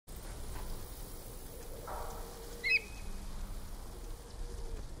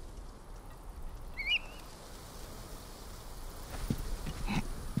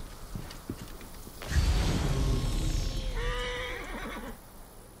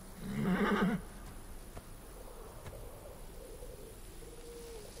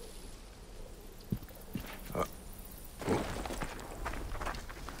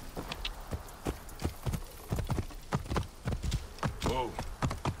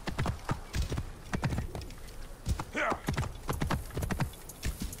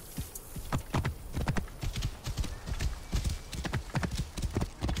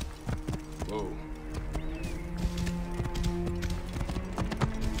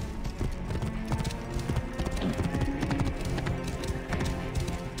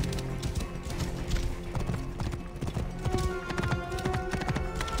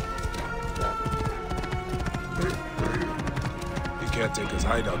caretaker's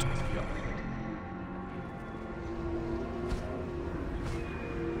hideout.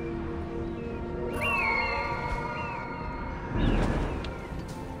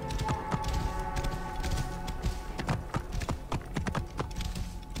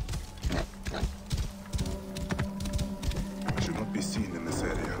 I should not be seen in this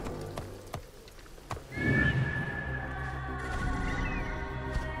area.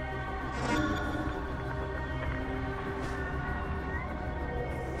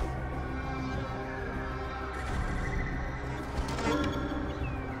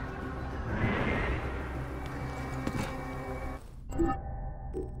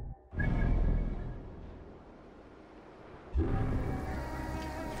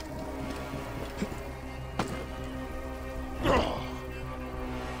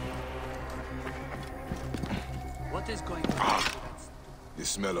 What is going on? The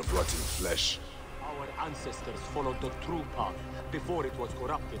smell of rotting flesh. Our ancestors followed the true path before it was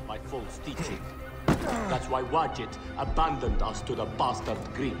corrupted by false teaching. That's why Wadjet abandoned us to the bastard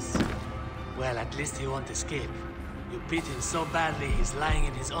Greeks. Well, at least he won't escape. You beat him so badly, he's lying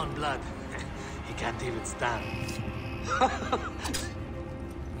in his own blood. He can't even stand.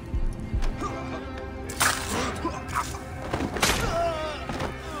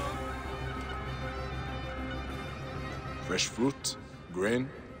 Fresh fruit, grain,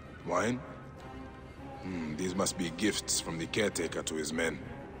 wine. These must be gifts from the caretaker to his men.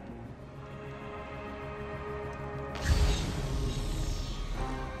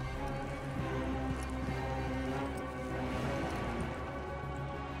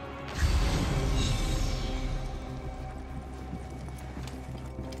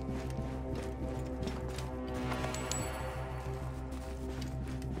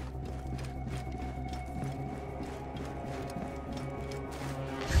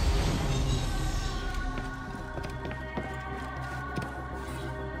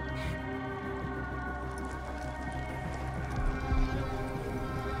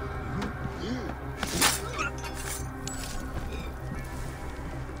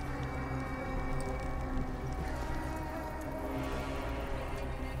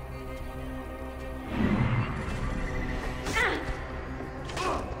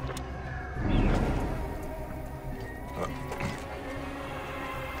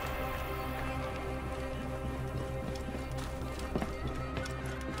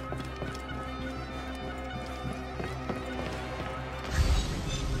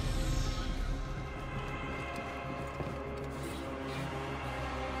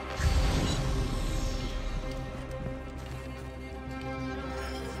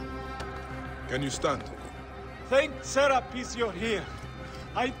 Can you stand? Thank Serapis you're here.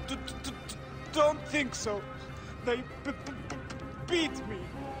 I don't think so. They beat me.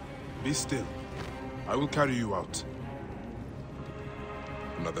 Be still. I will carry you out.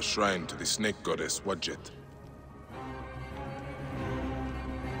 Another shrine to the snake goddess, Wadjet.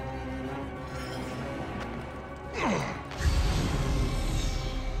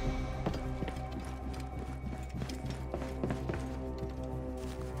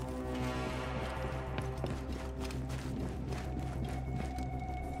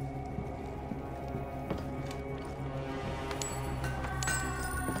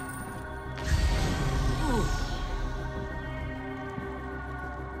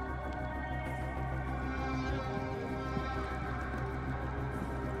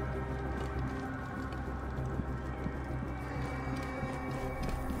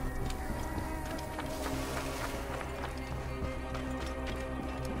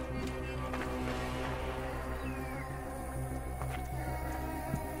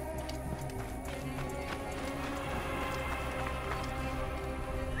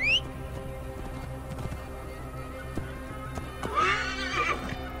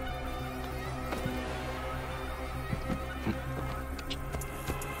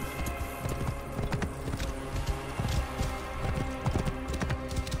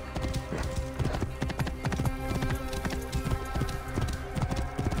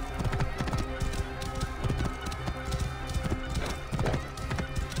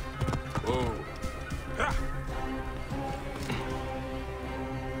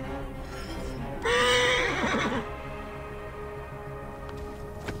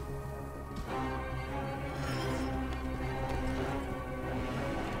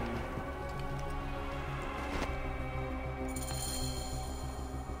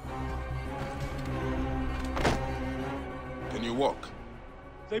 Walk.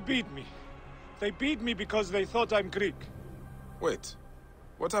 They beat me. They beat me because they thought I'm Greek. Wait.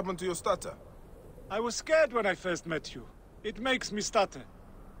 What happened to your stutter? I was scared when I first met you. It makes me stutter.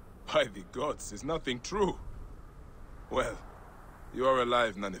 By the gods, is nothing true. Well, You are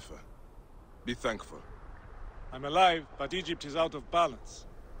alive, Nanifer. Be thankful. I'm alive, but Egypt is out of balance.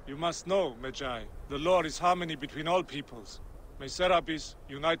 You must know, Medjay, the law is harmony between all peoples. May Serapis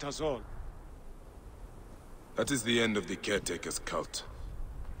unite us all. That is the end of the Caretaker's cult.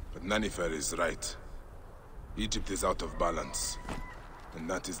 But Nanifer is right. Egypt is out of balance. And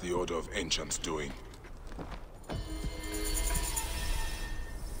that is the Order of Ancients doing.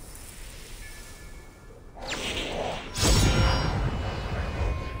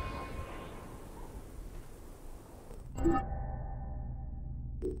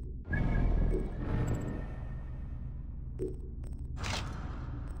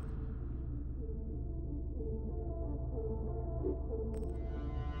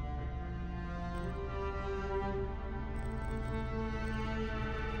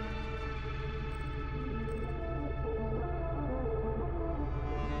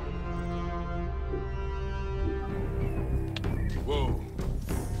 Whoa.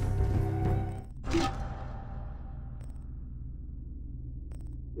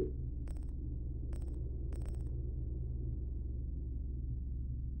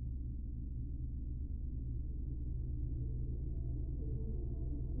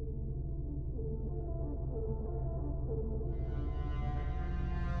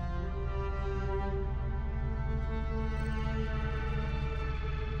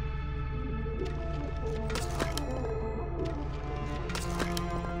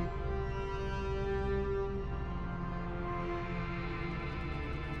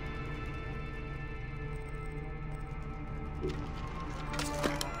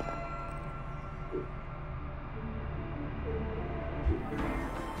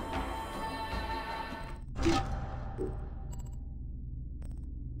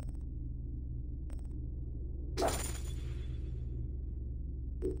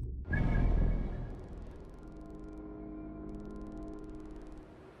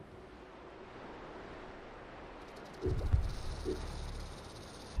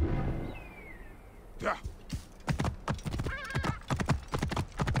 Yeah.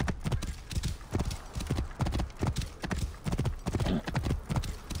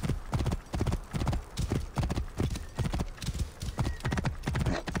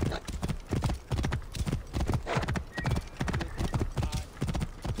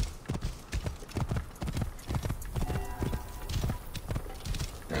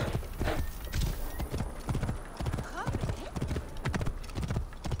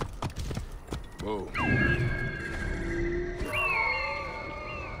 Whoa.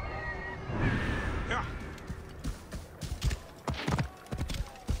 Yeah.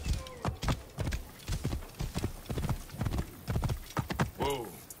 Whoa.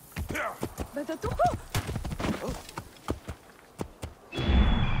 Yeah.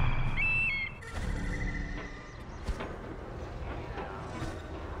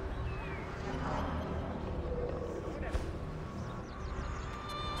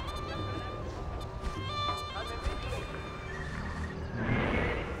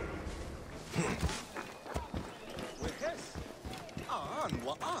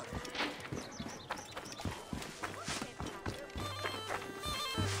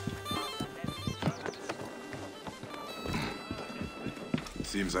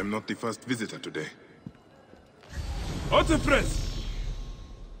 Seems I'm not the first visitor today. Otefres!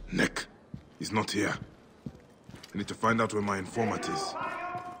 Nick, he's not here. I need to find out where my informant is.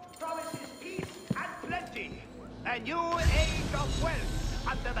 Promises peace and plenty. A new age of wealth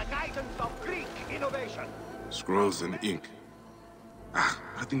under the guidance of Greek innovation. Scrolls and ink.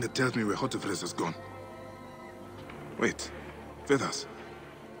 I think that tells me where Otefres has gone. Wait, feathers.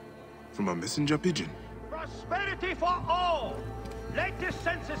 From a messenger pigeon. Prosperity for all. Latest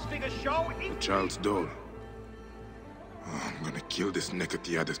census figures show A child's doll. Oh, I'm gonna kill this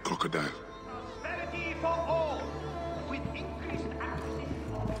naked-eared crocodile. prosperity for all. With increased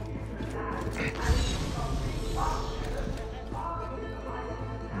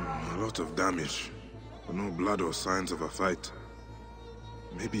A lot of damage, but no blood or signs of a fight.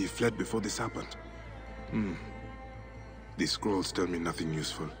 Maybe he fled before this happened. These scrolls tell me nothing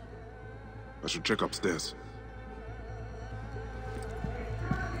useful. I should check upstairs.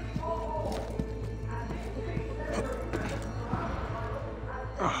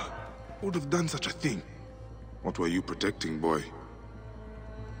 Who would have done such a thing? What were you protecting, boy?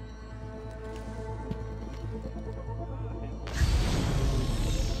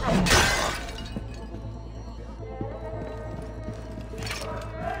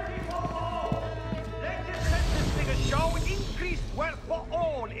 latest census figures show increased wealth for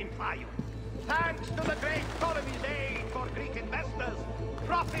all in Fayum. Thanks to the great Ptolemy's aid for Greek investors,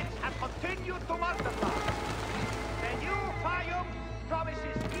 profits have continued to multiply. The new Fayum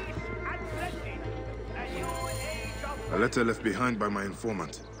A letter left behind by my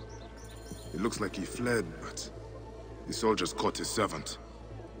informant. It looks like he fled, but the soldiers caught his servant.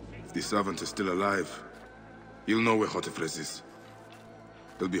 If the servant is still alive, he'll know where Hotephres is.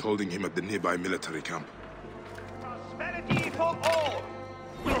 They'll be holding him at the nearby military camp. Prosperity for all!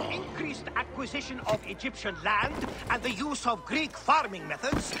 With increased acquisition of Egyptian land and the use of Greek farming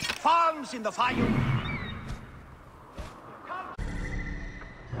methods, farms in the Fayum.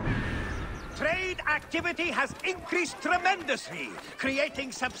 Trade activity has increased tremendously,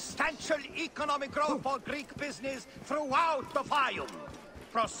 creating substantial economic growth for Greek business throughout the Fayum.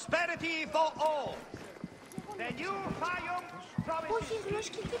 Prosperity for all. The new Fayum promises...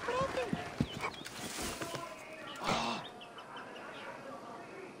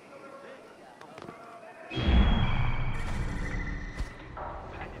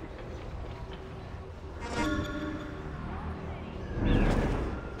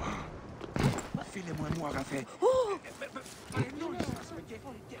 File-moi moi, Raphaël.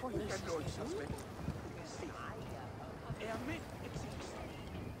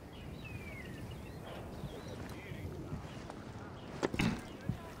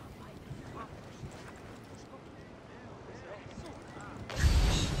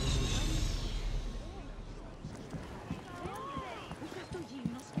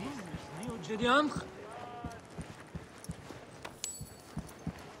 Gideon?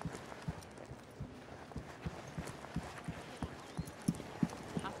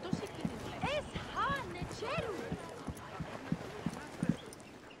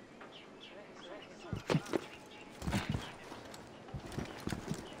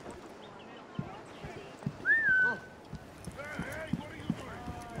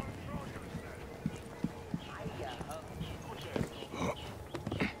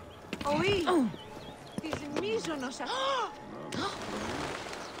 Oui. Της μίζωνος αυτό.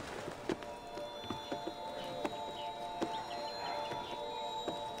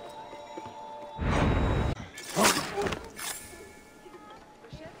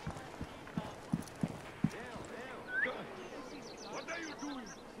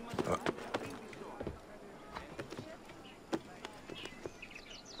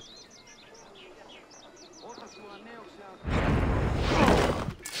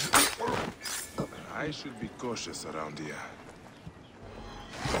 I should be cautious around here.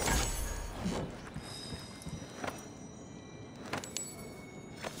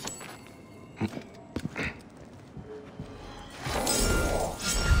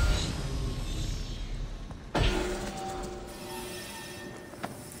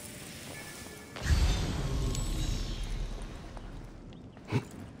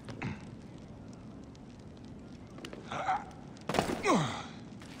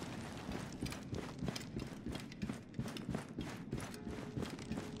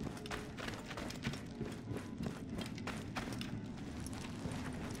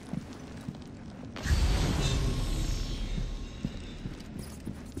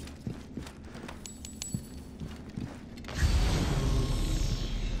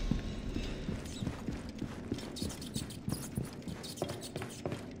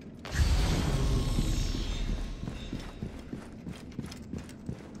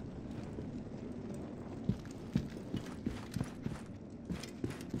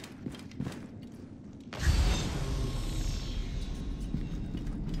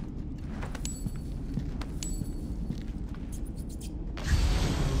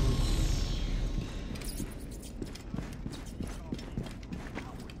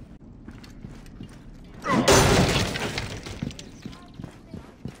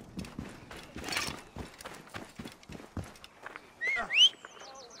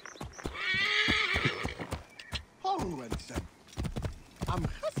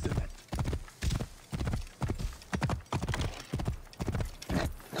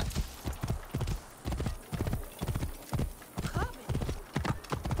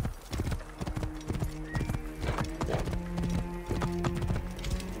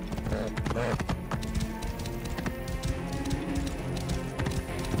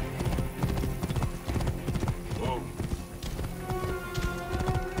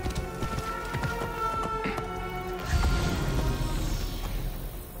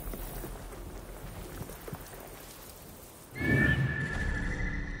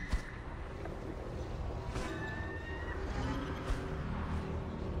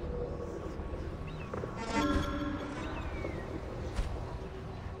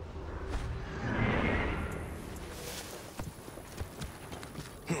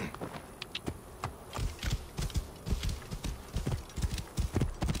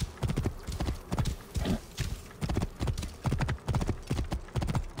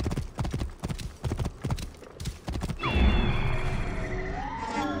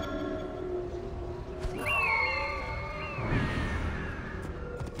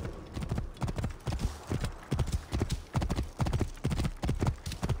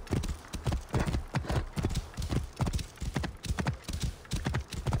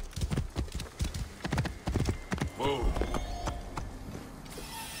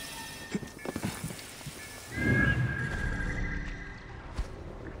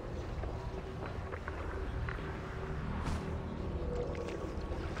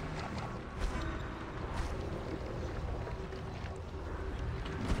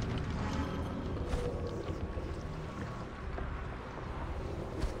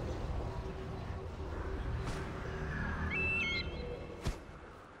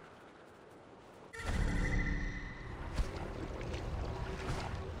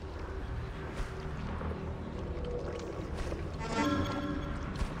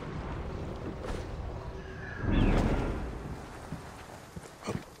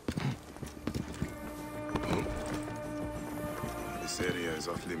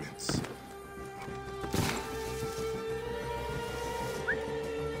 off limits.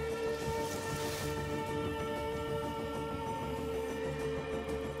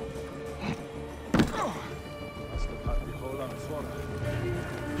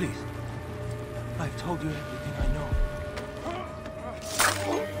 Please. I've told you everything I know.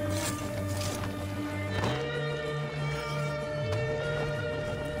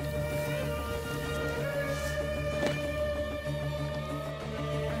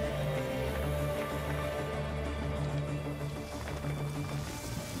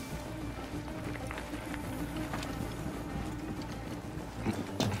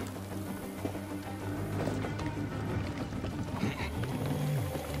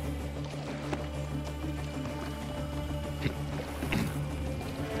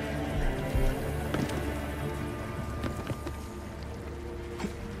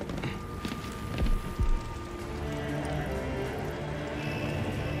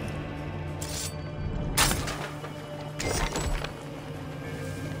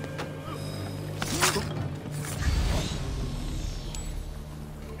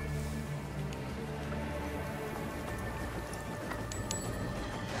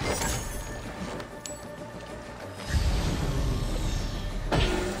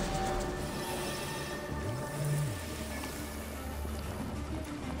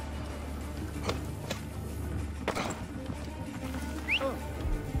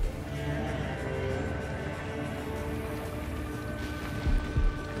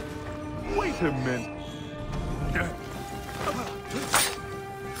 Wait a minute.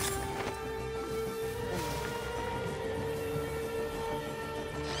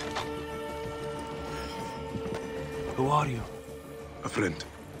 Who are you? A friend.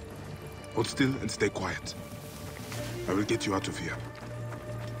 Hold still and stay quiet. I will get you out of here.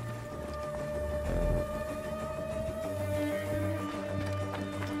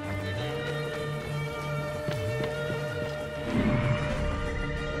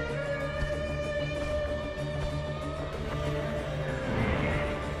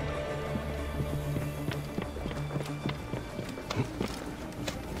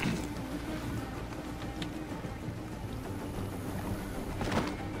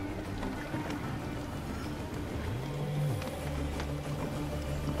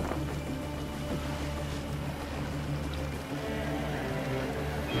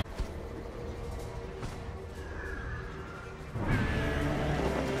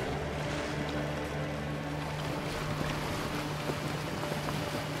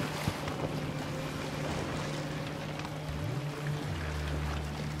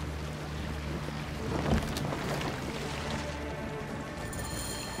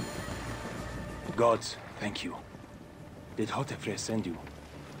 Gods, thank you. Did Hotefre send you?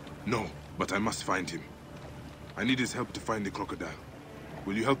 No, but I must find him. I need his help to find the crocodile.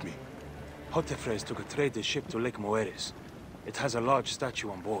 Will you help me? Hotefres took a trader ship to Lake Moeris. It has a large statue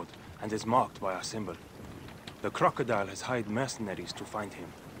on board, and is marked by our symbol. The crocodile has hired mercenaries to find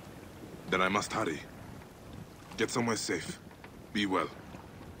him. Then I must hurry. Get somewhere safe. Be well.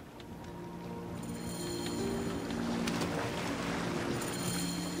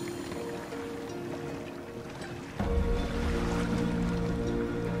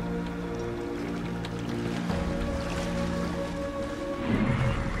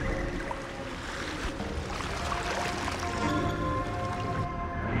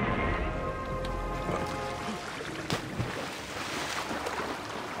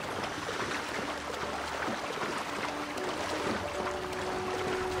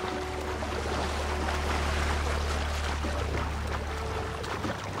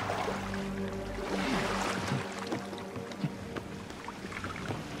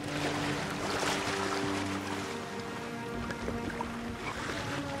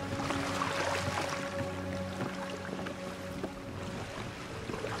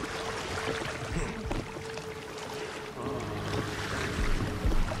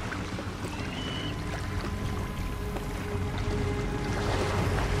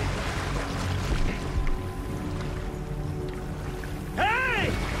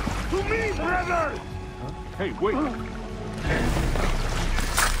 Hey, wait!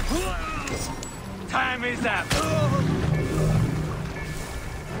 Time is up!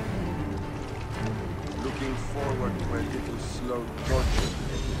 Looking forward to a little slow torture.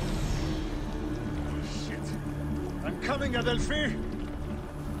 Shit. I'm coming, Adelphi!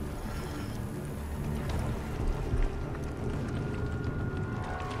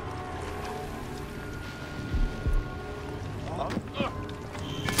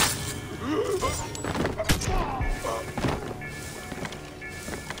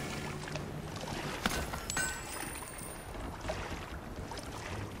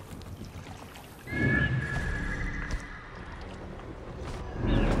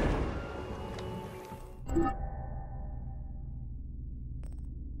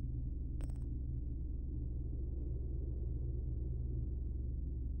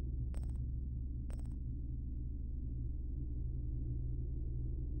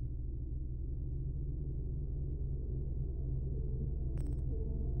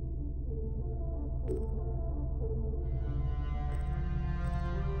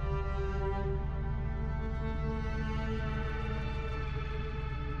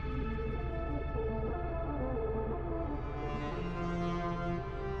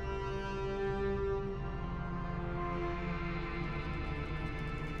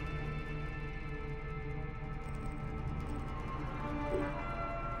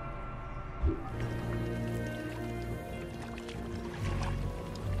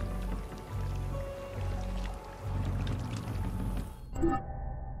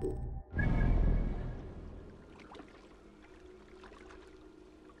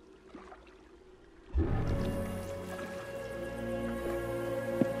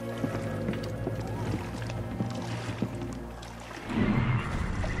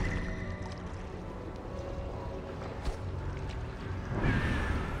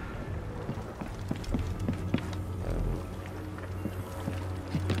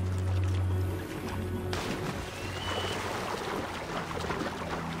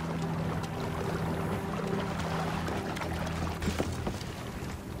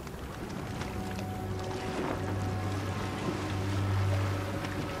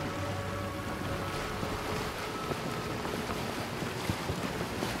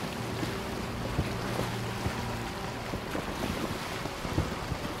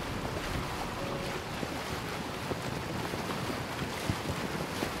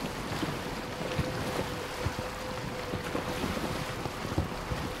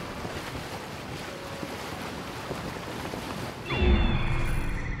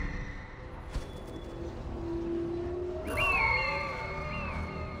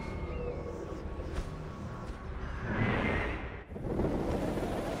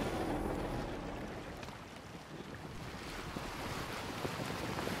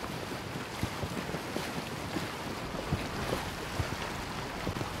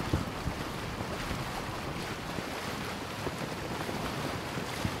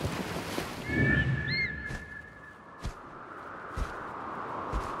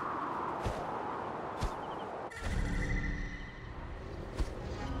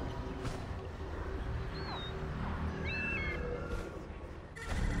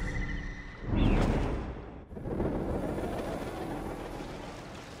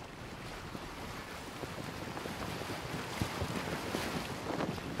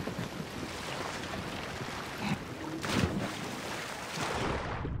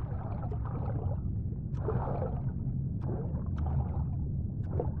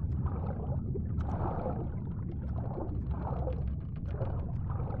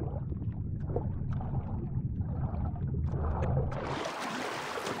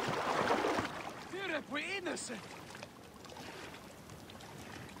 sent.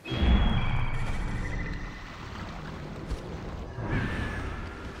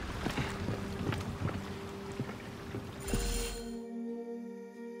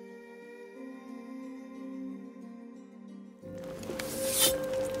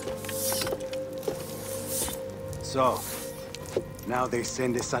 So, now they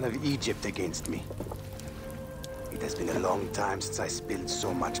send the son of Egypt against me. It has been a long time since I spilled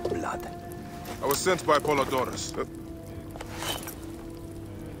so much blood. I was sent by Polydorus.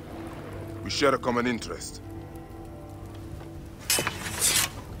 We share a common interest.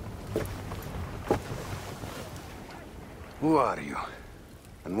 Who are you?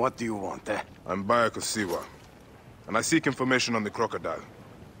 And what do you want, eh? I'm Bayek of Siwa, and I seek information on the crocodile.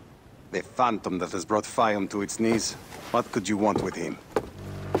 The phantom that has brought Fayum to its knees. What could you want with him?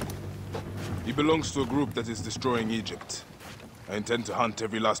 He belongs to a group that is destroying Egypt. I intend to hunt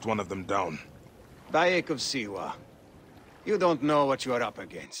every last one of them down. Bayek of Siwa. You don't know what you are up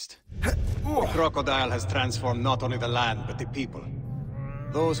against. The crocodile has transformed not only the land, but the people.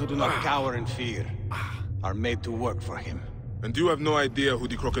 Those who do not cower in fear are made to work for him. And you have no idea who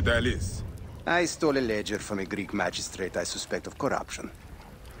the crocodile is? I stole a ledger from a Greek magistrate I suspect of corruption.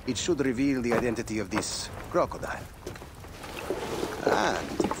 It should reveal the identity of this crocodile.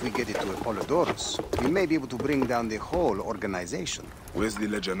 And if we get it to Apollodorus, we may be able to bring down the whole organization. Where's the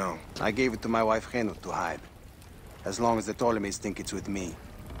ledger now? I gave it to my wife Henut to hide. As long as the Ptolemies think it's with me,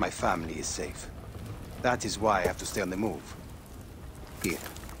 my family is safe. That is why I have to stay on the move. Here.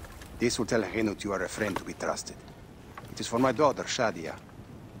 This will tell Henut you are a friend to be trusted. It is for my daughter, Shadia.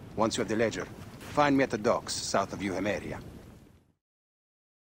 Once you have the ledger, find me at the docks south of Euhemeria.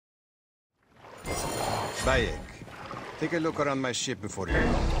 Bayek, take a look around my ship before you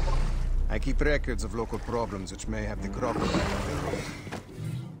go. I keep records of local problems which may have the crocodile on the road.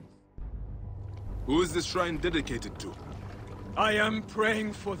 Who is this shrine dedicated to? I am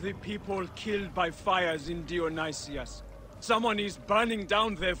praying for the people killed by fires in Dionysius. Someone is burning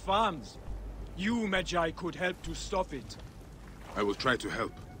down their farms. You, Magi, could help to stop it. I will try to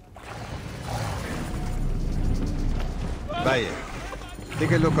help. Bayek,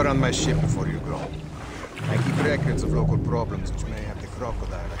 take a look around my ship before you go. I keep records of local problems which may have the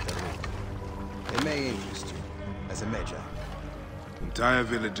crocodile at their root. They may interest you, as a Magi. Entire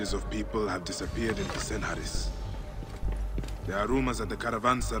villages of people have disappeared in Senharis. There are rumors at the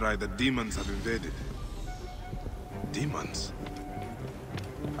caravanserai that demons have invaded. Demons?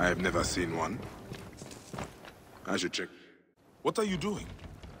 I have never seen one. I should check. What are you doing?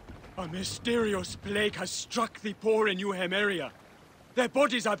 A mysterious plague has struck the poor in Euhemeria. Their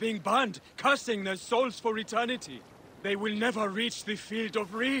bodies are being burned, cursing their souls for eternity. They will never reach the field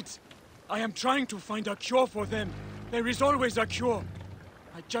of reeds. I am trying to find a cure for them. There is always a cure.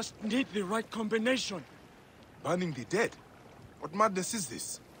 I just need the right combination. Burning the dead? What madness is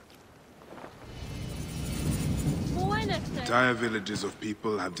this? Entire villages of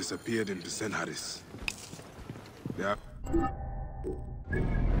people have disappeared into Senharis. They are...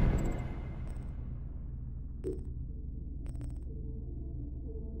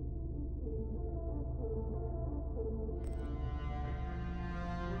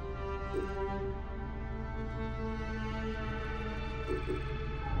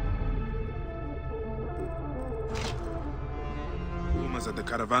 Rumors at the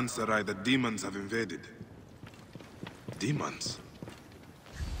caravanserai that demons have invaded. Demons?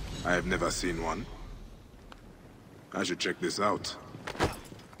 I have never seen one. I should check this out.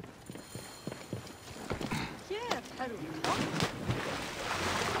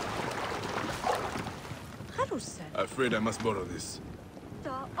 Afraid I must borrow this.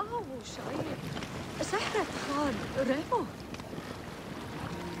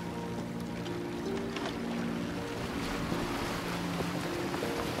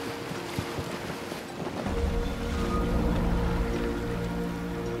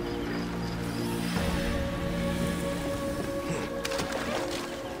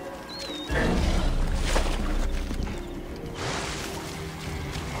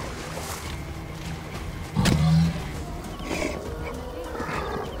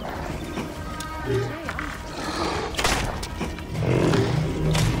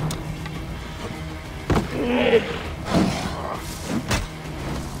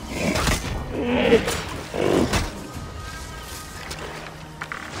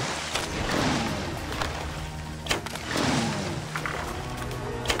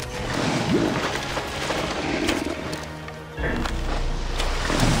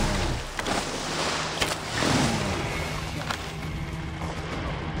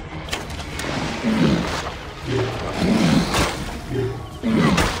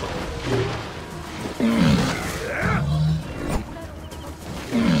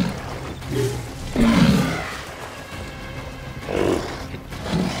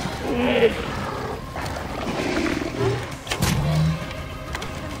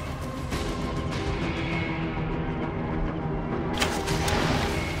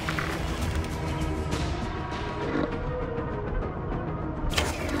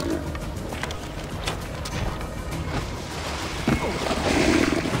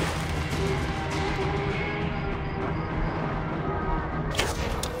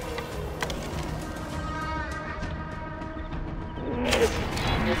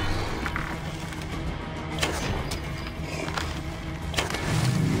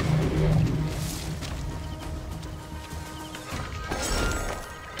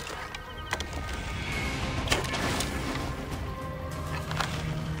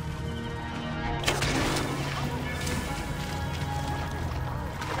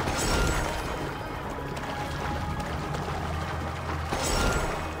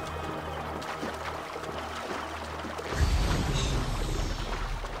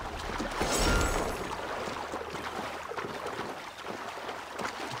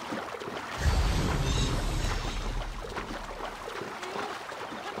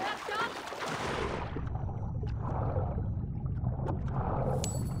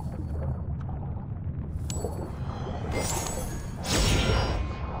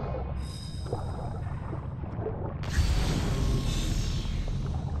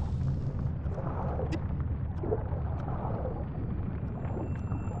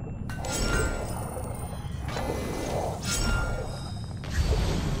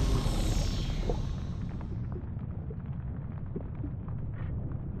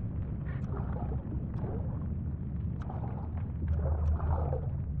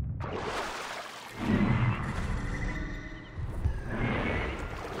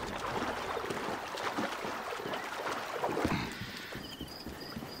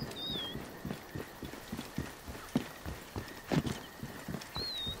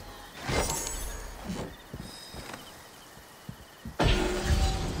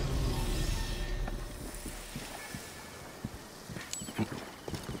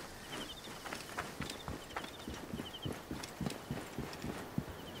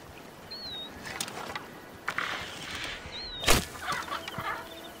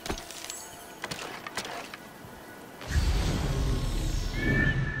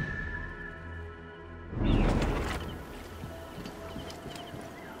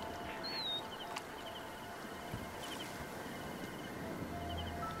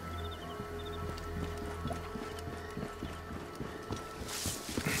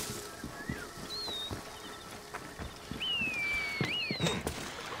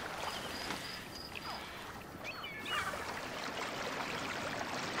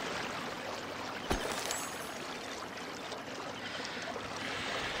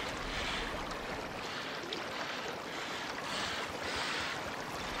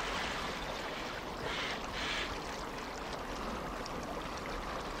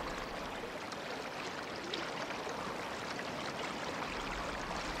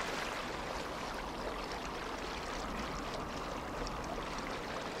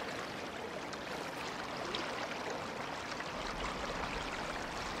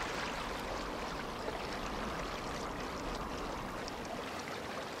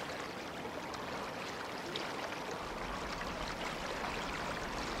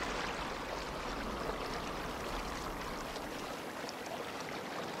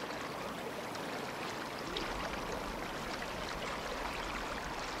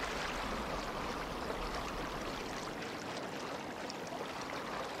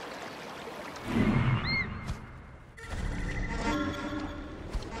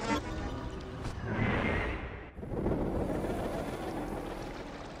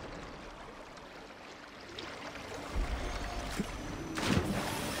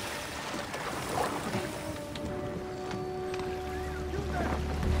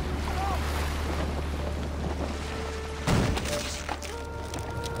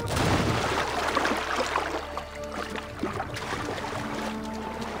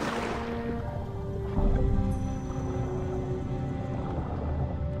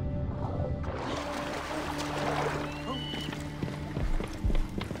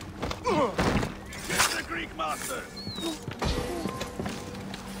 Get the Greek master!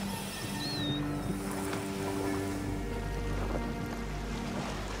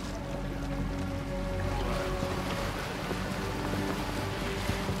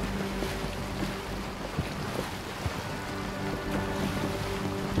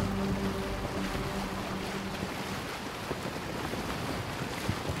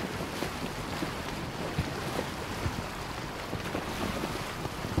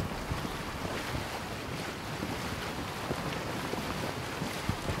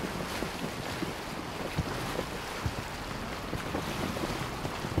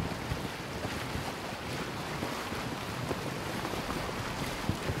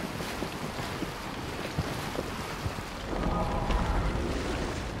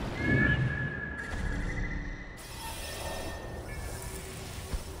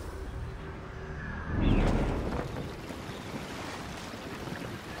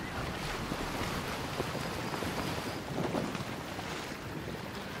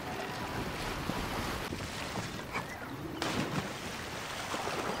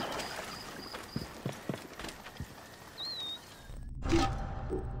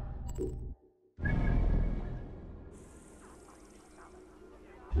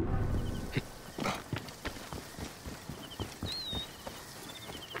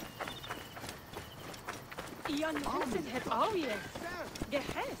 Jan Hansen het alweer.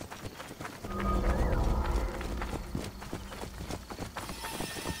 Gehest.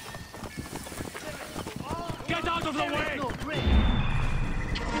 Get out of the way!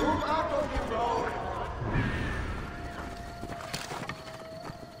 Move out of the road!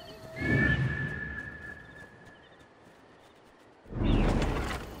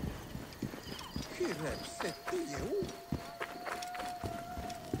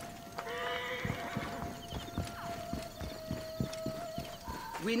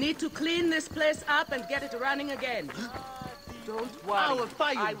 We need to clean this place up and get it running again. Don't worry.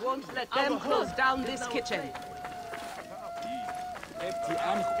 I won't let them close down this kitchen.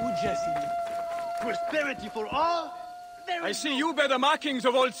 Prosperity for all? I see you bear the markings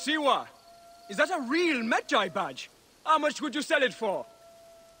of old Siwa. Is that a real Magi badge? How much would you sell it for?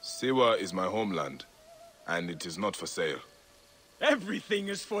 Siwa is my homeland, and it is not for sale. Everything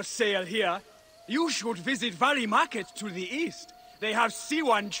is for sale here. You should visit Valley Market to the east. They have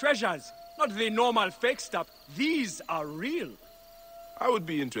Siwan treasures, not the normal fake stuff. These are real. I would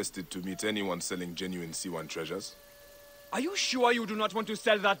be interested to meet anyone selling genuine Siwan treasures. Are you sure you do not want to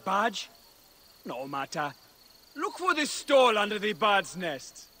sell that badge? No matter. Look for the stall under the bird's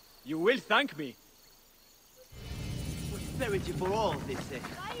nest. You will thank me. Prosperity for all, they say.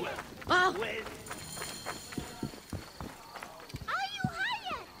 Ah. Well,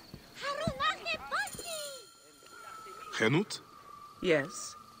 Henut?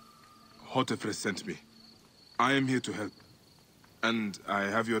 Yes. Hotefres sent me. I am here to help. And I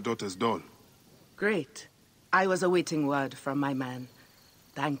have your daughter's doll. Great. I was awaiting word from my man.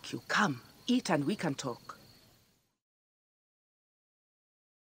 Thank you. Come, eat and we can talk.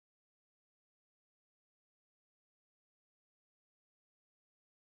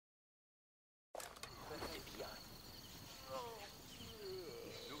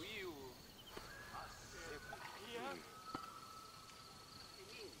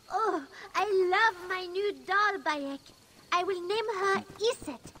 Oh, I love my new doll, Bayek. I will name her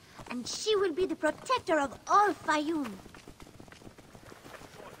Iset, and she will be the protector of all Fayum.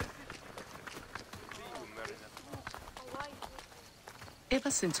 Ever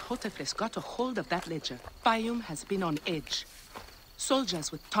since Hotefres got a hold of that ledger, Fayum has been on edge.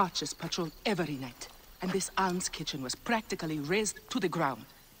 Soldiers with torches patrol every night, and this alms kitchen was practically razed to the ground.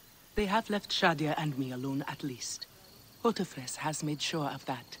 They have left Shadia and me alone at least. Hotefres has made sure of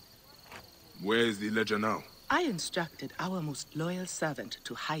that. Where is the ledger now? I instructed our most loyal servant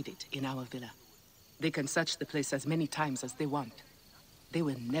to hide it in our villa. They can search the place as many times as they want. They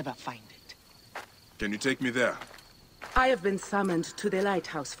will never find it. Can you take me there? I have been summoned to the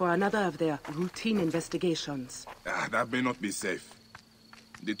lighthouse for another of their routine investigations. That may not be safe.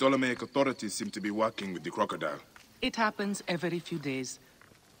 The Ptolemaic authorities seem to be working with the crocodile. It happens every few days.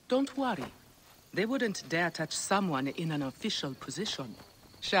 Don't worry. They wouldn't dare touch someone in an official position.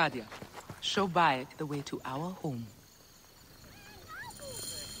 Shadia, show Bayek the way to our home.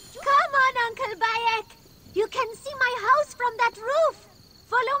 Come on, Uncle Bayek! You can see my house from that roof!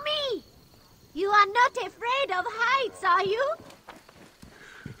 Follow me! You are not afraid of heights, are you?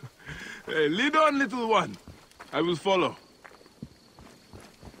 Hey, lead on, little one. I will follow.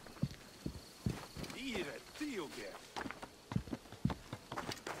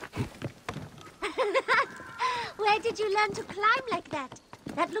 Where did you learn to climb like that?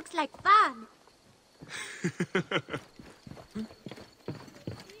 That looks like fun.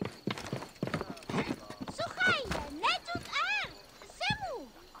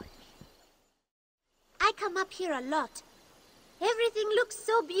 I come up here a lot. Everything looks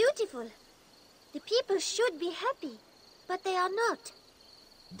so beautiful. The people should be happy, but they are not.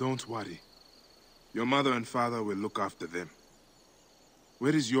 Don't worry. Your mother and father will look after them.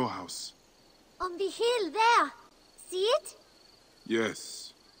 Where is your house? On the hill there. See it?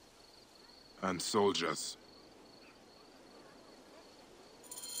 Yes. And soldiers.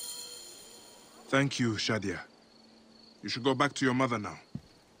 Thank you, Shadia. You should go back to your mother now.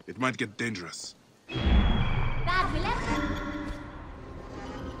 It might get dangerous. Dad, will it?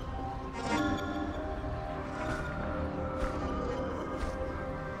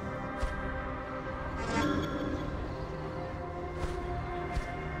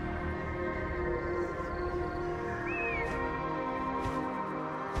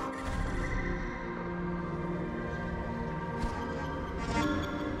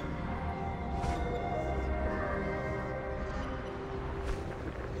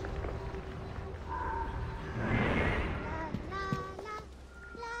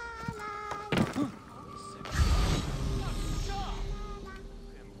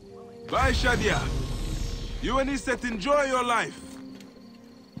 Bye, Shadia. You and Iset enjoy your life.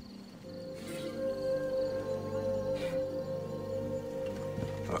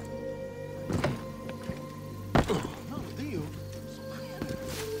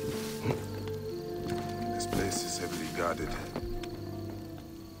 This place is heavily guarded.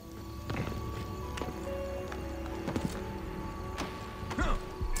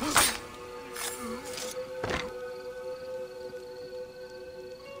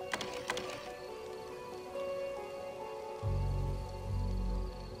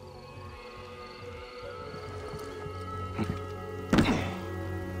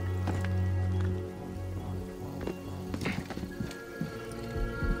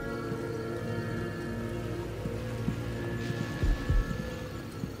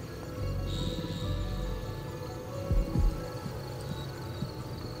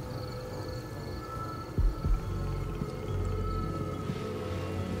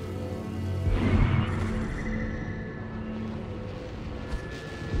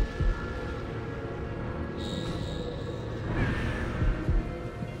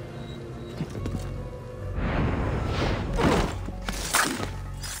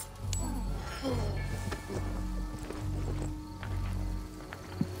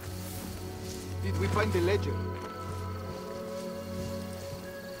 Did we find the ledger?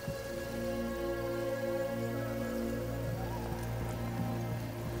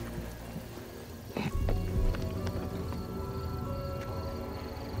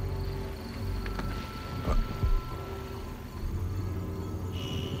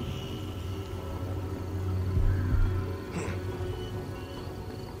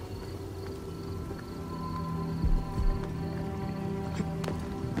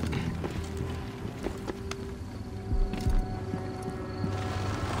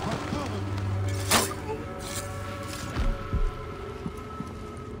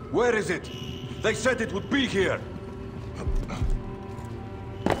 Where is it? They said it would be here.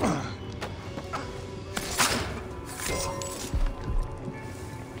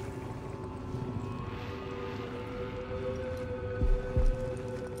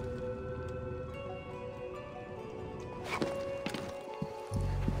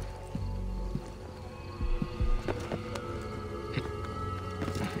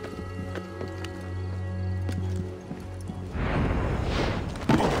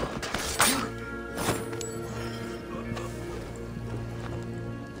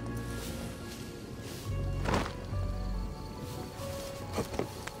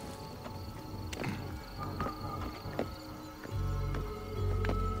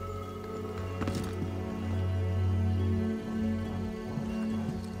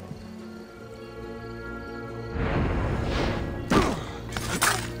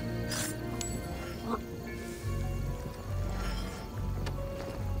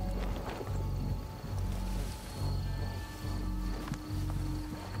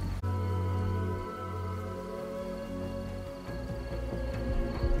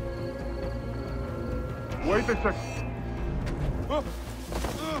 Wait a sec.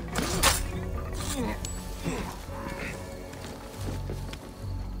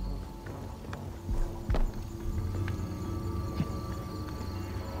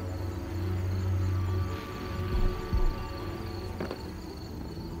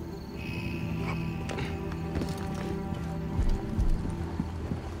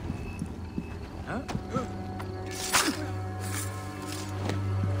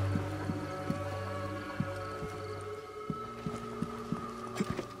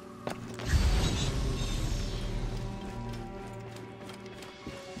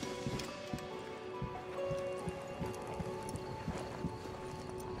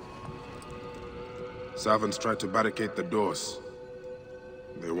 Servants tried to barricade the doors.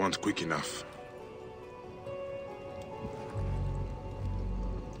 They weren't quick enough.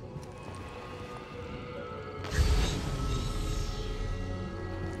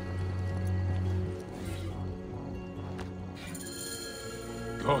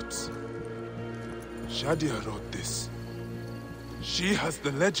 Gods. Shadia wrote this. She has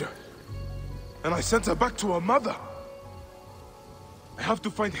the ledger. And I sent her back to her mother. I have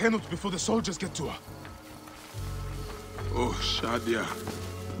to find Henut before the soldiers get to her. Oh, Shadia.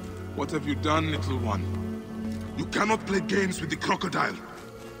 What have you done, little one? You cannot play games with the crocodile.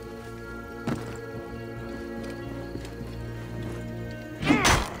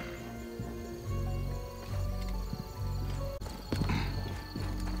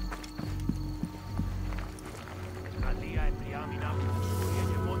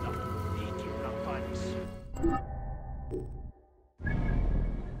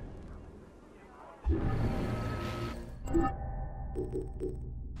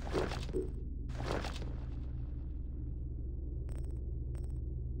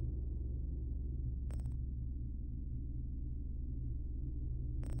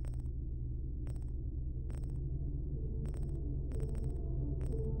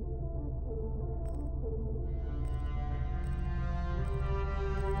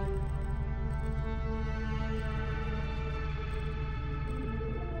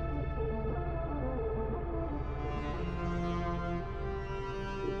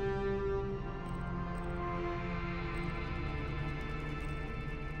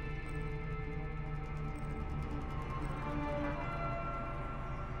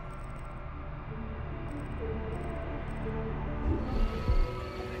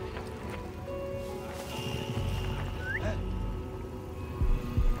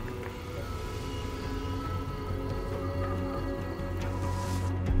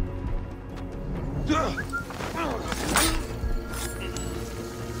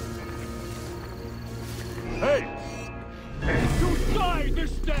 Hey! You die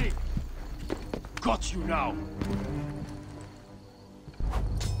this day! Got you now!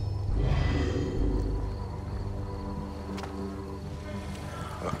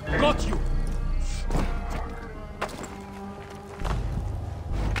 Got you!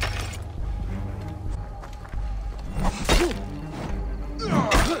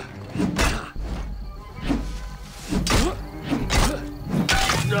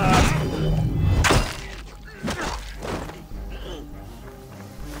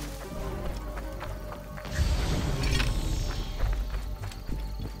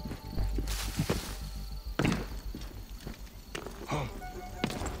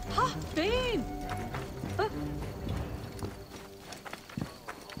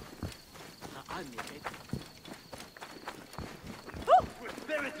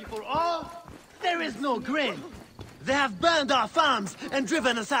 Prosperity for all? There is no grain. They have burned our farms and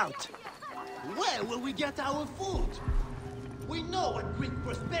driven us out. Where will we get our food? We know what Greek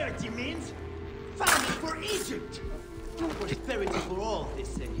prosperity means. Famine for Egypt. Prosperity for all, they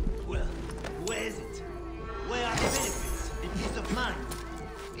say. Well, where is it? Where are the benefits? The peace of mind?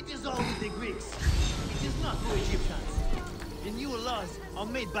 It is all with the Greeks. It is not for Egyptians. The new laws are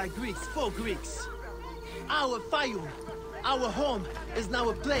made by Greeks for Greeks. Our Fayum, our home, is now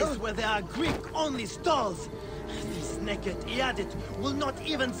a place where there are Greek-only stalls. This naked Iadit will not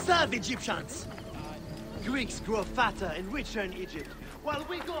even serve Egyptians. Greeks grow fatter and richer in Egypt, while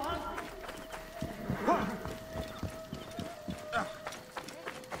we go hungry.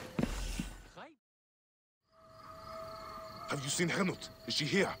 Have you seen Henut? Is she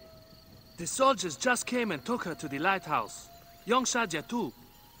here? The soldiers just came and took her to the lighthouse. Young Shadia too.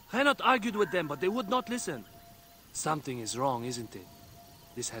 Henut argued with them, but they would not listen. Something is wrong, isn't it?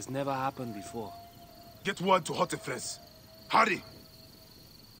 This has never happened before. Get word to Hotefres. Hurry!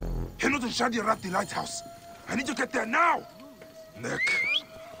 Henut and Shadia are at the lighthouse. I need to get there now! Neck!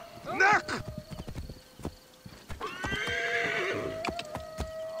 Neck!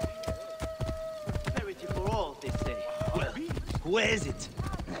 Prosperity for all, they say. Well, where is it?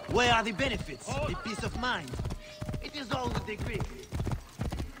 Where are the benefits? The peace of mind? It is all with the Greeks.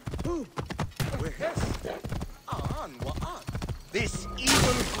 This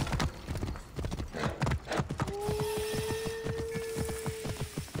evil...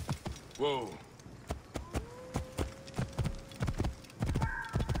 Whoa.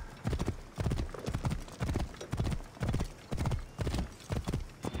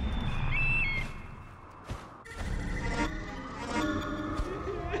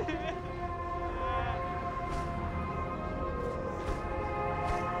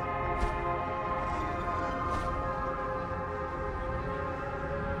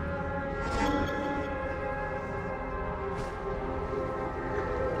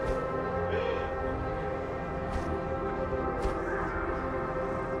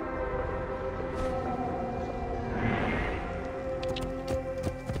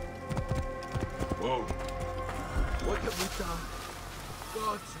 home. What have we done?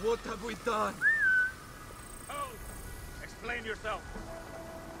 Gods, what have we done? Oh, explain yourself.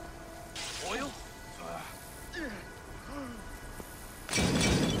 Oil?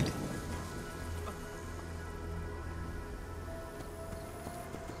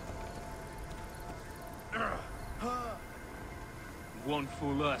 Won't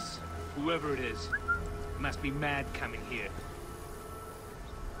fool us. Whoever it is. Must be mad coming here.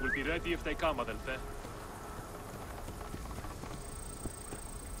 We'll be ready if they come, Adelphi.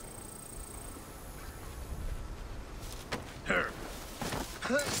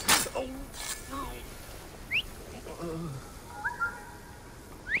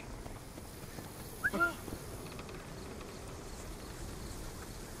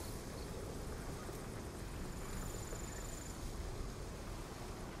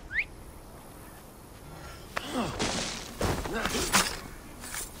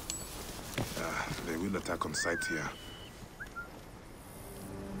 They will attack on sight here.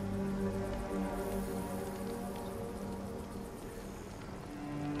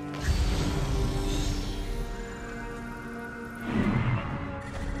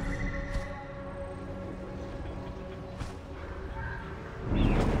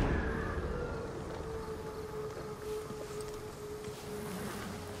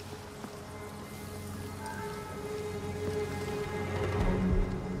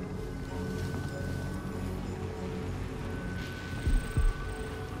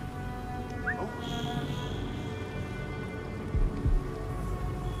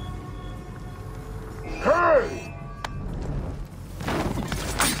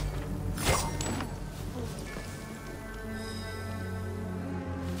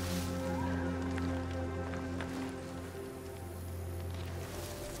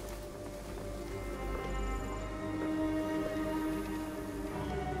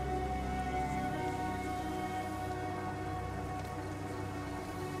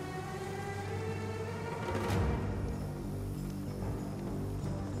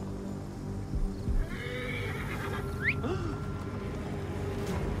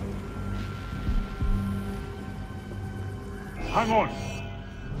 Hang on!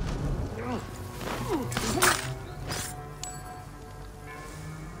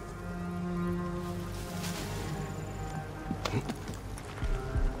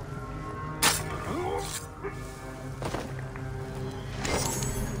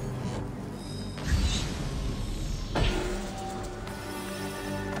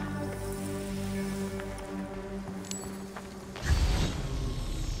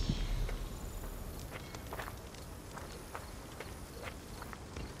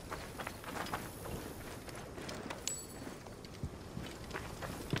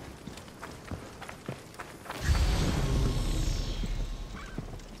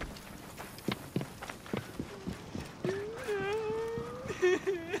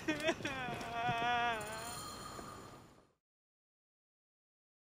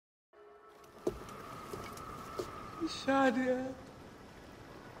 Shadia.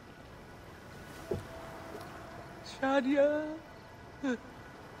 Shadia.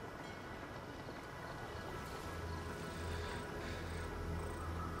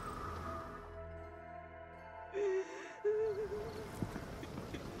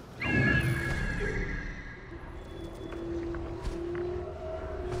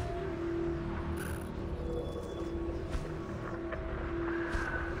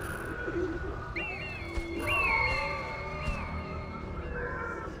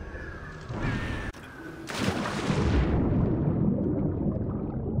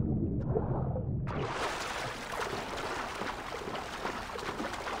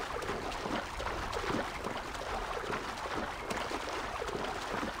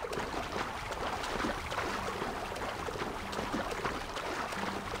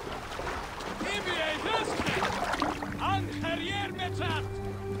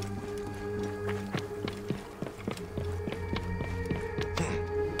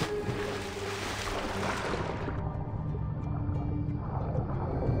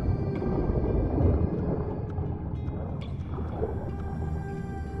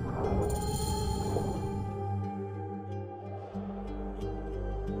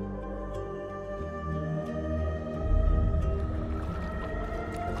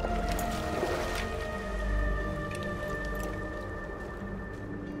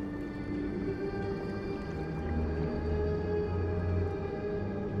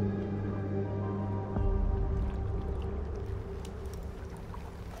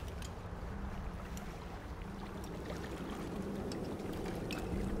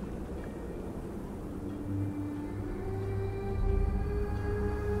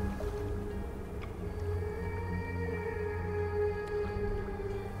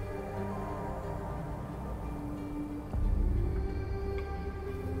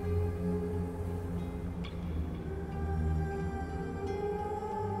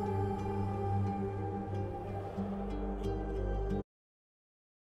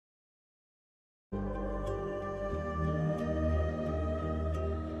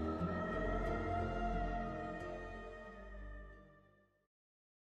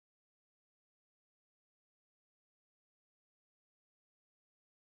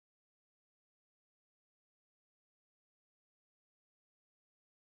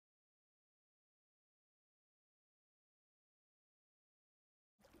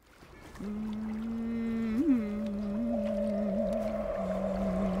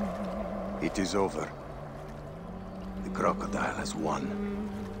 It is over. The crocodile has won.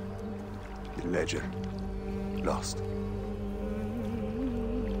 The ledger lost.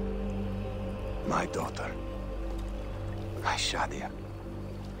 My daughter. My Shadia.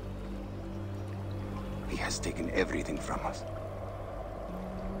 He has taken everything from us.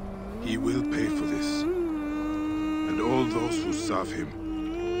 He will pay for this. And all those who serve him.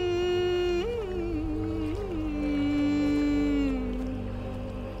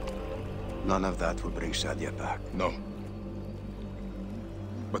 None of that will bring Shadia back. No.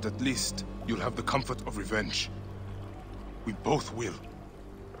 But at least you'll have the comfort of revenge. We both will.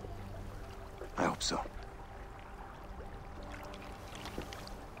 I hope so.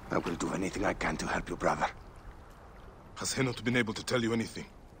 I will do anything I can to help you, brother. Has Henut been able to tell you anything?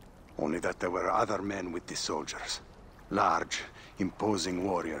 Only that there were other men with the soldiers. Large, imposing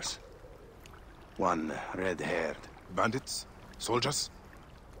warriors. One red-haired. Bandits? Soldiers?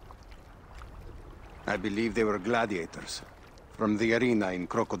 I believe they were gladiators. From the arena in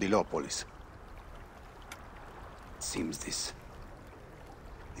Crocodilopolis. It seems this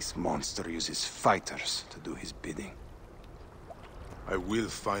monster uses fighters to do his bidding. I will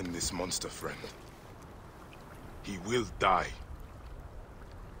find this monster, friend. He will die.